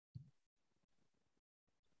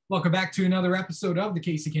Welcome back to another episode of the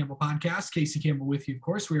Casey Campbell Podcast. Casey Campbell with you, of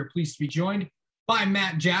course. We are pleased to be joined by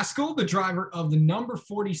Matt Jaskol, the driver of the number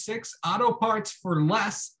 46 Auto Parts for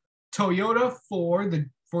Less Toyota for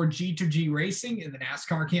G2G Racing in the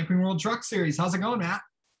NASCAR Camping World Truck Series. How's it going, Matt?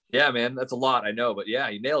 Yeah, man, that's a lot, I know, but yeah,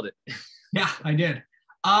 you nailed it. Yeah, I did.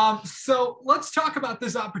 So let's talk about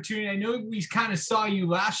this opportunity. I know we kind of saw you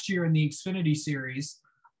last year in the Xfinity Series,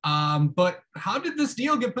 but how did this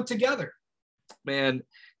deal get put together? Man,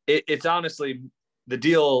 it's honestly, the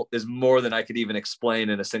deal is more than I could even explain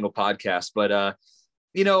in a single podcast. But, at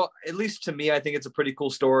least to me, I think it's a pretty cool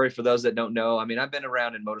story for those that don't know. I mean, I've been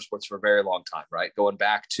around in motorsports for a very long time, right? Going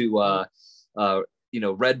back to,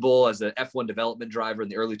 Red Bull as an F1 development driver in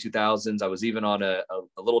the early 2000s. I was even on a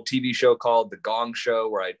little TV show called The Gong Show,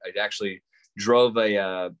 where I actually drove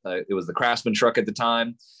it was the Craftsman truck at the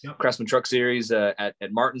time, yep. Craftsman Truck Series at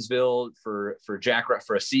Martinsville for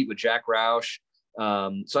a seat with Jack Roush.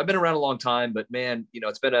 So I've been around a long time, but man,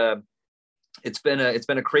 it's been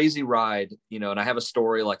a crazy ride, and I have a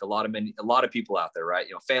story like a lot of people out there, right?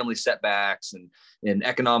 Family setbacks and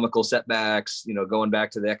economical setbacks, going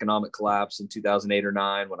back to the economic collapse in 2008 or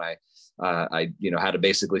 2009 when I had to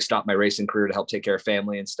basically stop my racing career to help take care of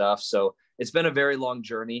family and stuff. So it's been a very long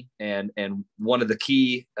journey. And one of the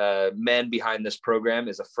key men behind this program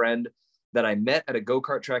is a friend that I met at a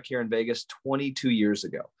go-kart track here in Vegas 22 years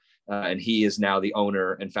ago. And he is now the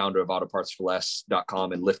owner and founder of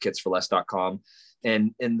autopartsforless.com and liftkitsforless.com.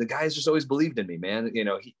 And the guys just always believed in me, man.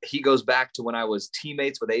 He goes back to when I was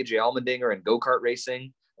teammates with AJ Allmendinger and go-kart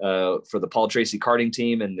racing for the Paul Tracy karting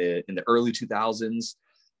team in the early 2000s.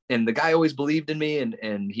 And the guy always believed in me.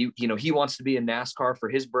 And he wants to be in NASCAR for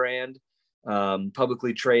his brand,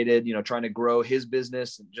 publicly traded, trying to grow his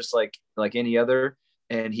business just like any other.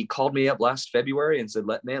 And he called me up last February and said,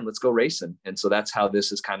 let's go racing. And so that's how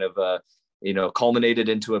this is kind of, culminated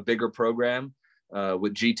into a bigger program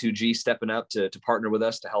with G2G stepping up to partner with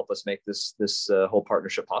us to help us make this whole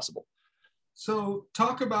partnership possible. So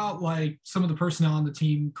talk about like some of the personnel on the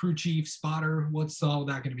team, crew chief, spotter, what's all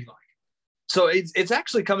that going to be like? So it's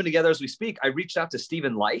actually coming together as we speak. I reached out to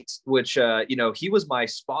Stephen Light, which, he was my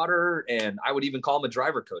spotter, and I would even call him a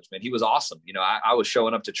driver coach, man. He was awesome. I was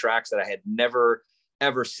showing up to tracks that I had never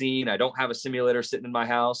ever seen. I don't have a simulator sitting in my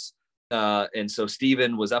house. And so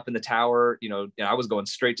Steven was up in the tower, I was going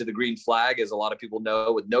straight to the green flag, as a lot of people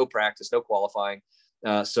know, with no practice, no qualifying.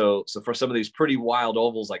 So for some of these pretty wild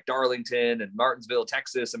ovals like Darlington and Martinsville,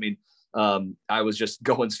 Texas, I was just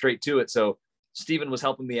going straight to it. So Steven was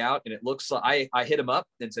helping me out, and it looks like I hit him up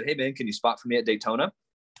and said, "Hey man, can you spot for me at Daytona?"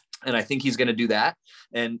 And I think he's going to do that.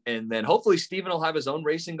 And then hopefully Steven will have his own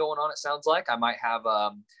racing going on. It sounds like I might have,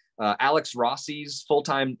 Alex Rossi's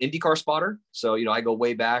full-time IndyCar spotter. So, I go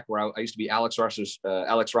way back where I used to be Alex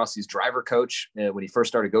Rossi's driver coach when he first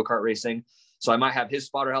started go-kart racing. So I might have his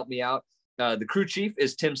spotter help me out. The crew chief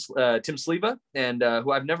is Tim Sleva, and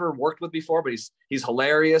who I've never worked with before, but he's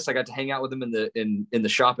hilarious. I got to hang out with him in the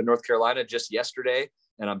shop in North Carolina just yesterday,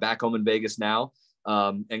 and I'm back home in Vegas now,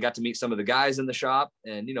 and got to meet some of the guys in the shop.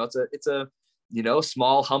 And it's a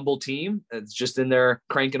small, humble team. It's just in there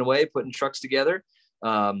cranking away, putting trucks together.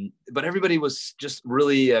 But everybody was just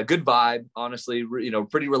really a good vibe, honestly,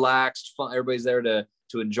 pretty relaxed, fun. Everybody's there to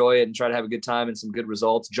enjoy it and try to have a good time and some good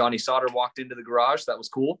results. Johnny Sauter walked into the garage. That was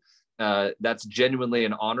cool. That's genuinely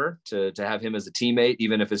an honor to have him as a teammate,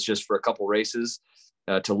 even if it's just for a couple races,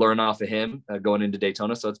 to learn off of him going into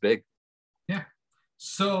Daytona. So it's big. Yeah.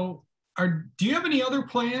 So do you have any other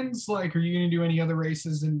plans? Like, are you going to do any other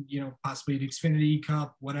races and, possibly the Xfinity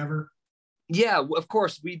Cup, whatever? Yeah, of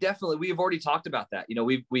course. We have already talked about that.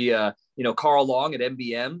 Carl Long at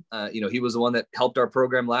MBM, he was the one that helped our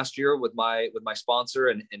program last year with my sponsor.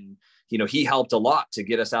 And he helped a lot to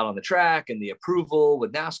get us out on the track and the approval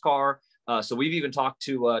with NASCAR. So we've even talked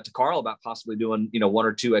to Carl about possibly doing, one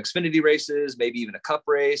or two Xfinity races, maybe even a cup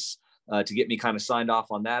race to get me kind of signed off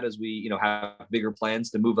on that as we, have bigger plans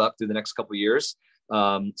to move up through the next couple of years.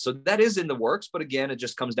 So that is in the works, but again, it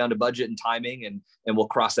just comes down to budget and timing, and we'll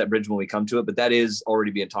cross that bridge when we come to it, but that is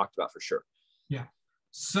already being talked about for sure. Yeah.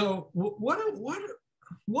 So what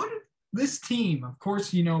this team, of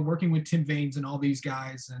course, working with Tim Vaines and all these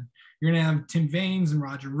guys, and you're going to have Tim Vaines and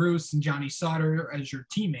Roger Roos and Johnny Sauter as your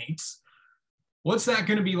teammates. What's that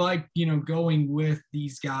going to be like, going with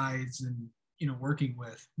these guys and, working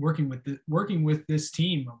with this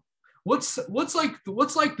team? What's like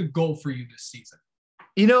the goal for you this season?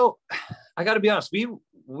 I got to be honest.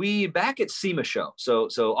 We back at SEMA show. So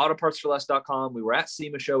autopartsforless.com. We were at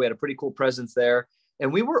SEMA show. We had a pretty cool presence there,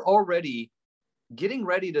 and we were already getting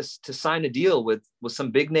ready to sign a deal with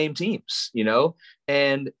some big name teams,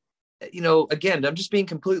 and again, I'm just being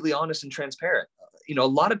completely honest and transparent. A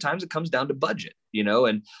lot of times it comes down to budget,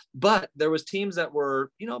 but there was teams that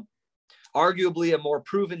were, arguably a more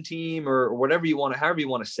proven team or whatever however you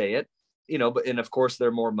want to say it, and of course they're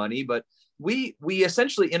more money, but we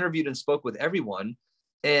essentially interviewed and spoke with everyone.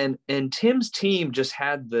 And Tim's team just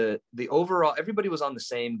had the overall, everybody was on the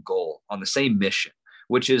same goal, on the same mission,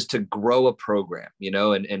 which is to grow a program,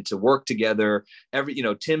 and to work together.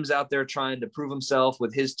 Tim's out there trying to prove himself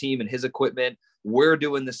with his team and his equipment. We're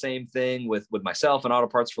doing the same thing with myself and Auto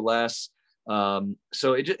Parts for Less.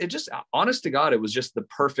 So it just, honest to God, it was just the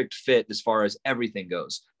perfect fit as far as everything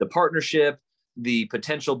goes. The partnership, the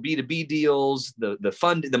potential B2B deals, the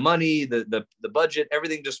fund, the money, the budget,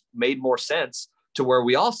 everything just made more sense to where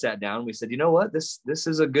we all sat down. We said, you know what, this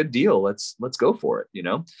is a good deal. Let's go for it,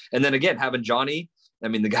 And then again, having Johnny, I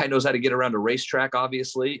mean, the guy knows how to get around a racetrack,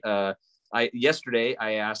 obviously. Yesterday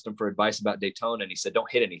I asked him for advice about Daytona and he said,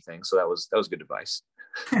 don't hit anything. So that was good advice.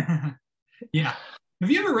 Yeah. Have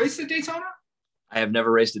you ever raced at Daytona? I have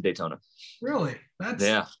never raced at Daytona. Really?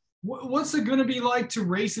 Yeah. What's it going to be like to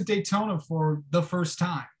race at Daytona for the first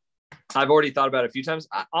time? I've already thought about it a few times.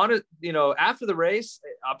 After the race,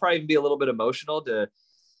 I'll probably be a little bit emotional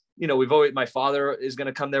my father is going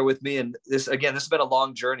to come there with me. And this has been a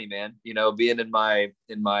long journey, man, being in my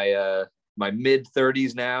mid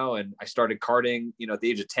 30s now. And I started karting, at the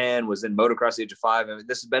age of 10, was in motocross at the age of 5. I mean,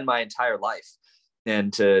 this has been my entire life.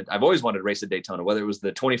 And I've always wanted to race at Daytona, whether it was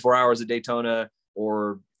the 24 hours at Daytona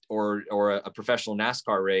or a professional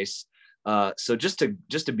NASCAR race. So just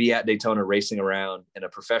to be at Daytona racing around in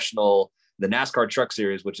the NASCAR Truck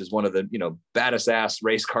Series, which is one of the, baddest ass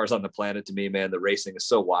race cars on the planet to me, man. The racing is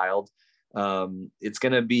so wild. It's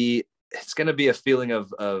going to be a feeling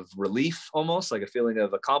of relief, almost like a feeling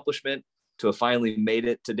of accomplishment to have finally made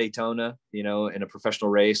it to Daytona, in a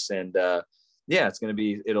professional race. And,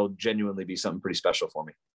 it'll genuinely be something pretty special for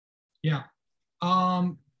me. Yeah.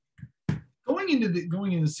 Going into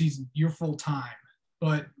the season, you're full time,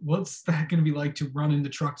 but what's that going to be like to run in the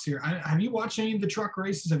trucks here? Have you watched any of the truck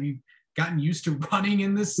races? Have you gotten used to running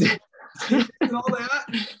in this and all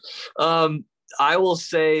that? I will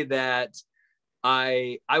say that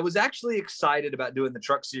I was actually excited about doing the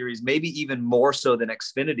truck series, maybe even more so than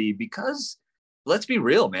Xfinity, because let's be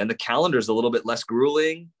real, man, the calendar is a little bit less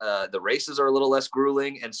grueling. The races are a little less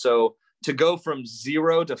grueling. And so to go from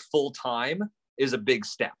 0 to full time is a big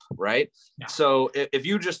step, right? Yeah. So if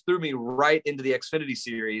you just threw me right into the Xfinity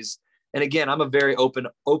series, and again, I'm a very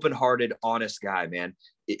open-hearted, honest guy, man.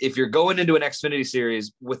 If you're going into an Xfinity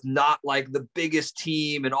series with not like the biggest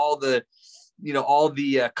team and all the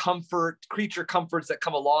creature comforts that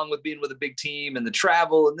come along with being with a big team and the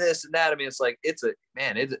travel and this and that, I mean, it's like,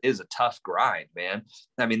 it is a tough grind, man.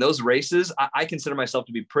 I mean, those races, I consider myself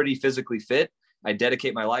to be pretty physically fit. I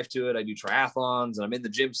dedicate my life to it. I do triathlons and I'm in the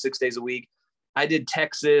gym 6 days a week. I did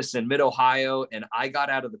Texas and Mid-Ohio, and I got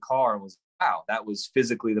out of the car and was, wow, that was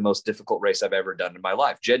physically the most difficult race I've ever done in my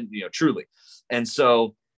life, truly. And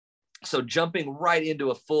so jumping right into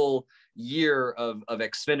a full year of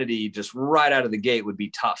Xfinity just right out of the gate would be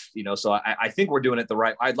tough, so I think we're doing it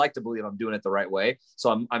I'd like to believe I'm doing it the right way.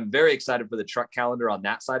 So I'm very excited for the truck calendar on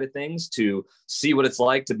that side of things, to see what it's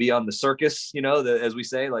like to be on the circus, as we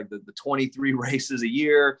say, like the 23 races a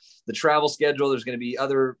year, the travel schedule. There's going to be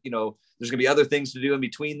other things to do in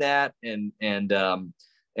between that. And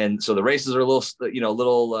so the races are a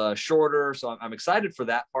little shorter. So I'm excited for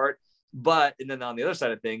that part. And then on the other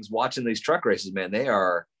side of things, watching these truck races, man, they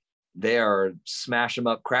are smash them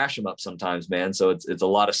up, crash them up sometimes, man. So it's a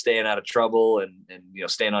lot of staying out of trouble and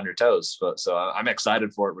staying on your toes. So I'm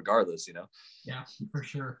excited for it regardless, Yeah, for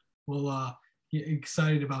sure. Well,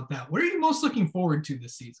 excited about that. What are you most looking forward to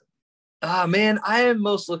this season? Man, I am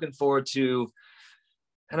most looking forward to,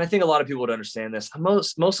 and I think a lot of people would understand this, I'm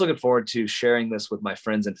most looking forward to sharing this with my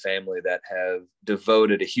friends and family that have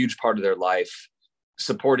devoted a huge part of their life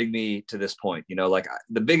supporting me to this point.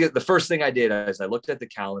 The first thing I did is I looked at the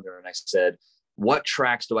calendar and I said, what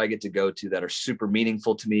tracks do I get to go to that are super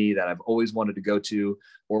meaningful to me, that I've always wanted to go to,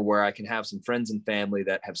 or where I can have some friends and family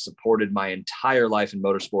that have supported my entire life in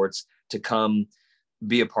motorsports to come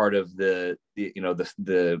be a part of the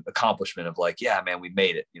accomplishment of, like, yeah, man, we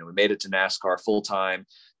made it. We made it to NASCAR full time,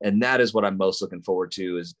 and that is what I'm most looking forward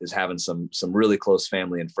to, is having some really close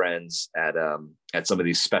family and friends at some of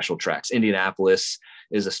these special tracks. Indianapolis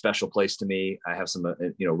is a special place to me. I have some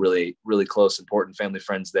really, really close, important family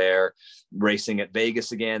friends there. Racing at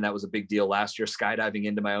Vegas again, that was a big deal last year. Skydiving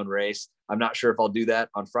into my own race. I'm not sure if I'll do that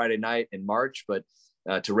on Friday night in March, but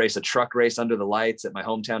to race a truck race under the lights at my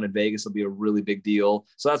hometown in Vegas will be a really big deal.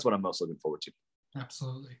 So that's what I'm most looking forward to.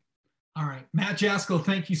 Absolutely. All right, Matt Jaskol,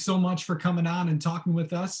 thank you so much for coming on and talking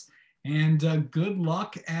with us. And good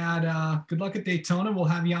luck at Daytona. We'll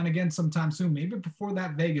have you on again sometime soon. Maybe before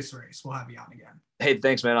that Vegas race, we'll have you on again. Hey,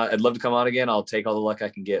 thanks, man. I'd love to come on again. I'll take all the luck I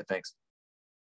can get. Thanks.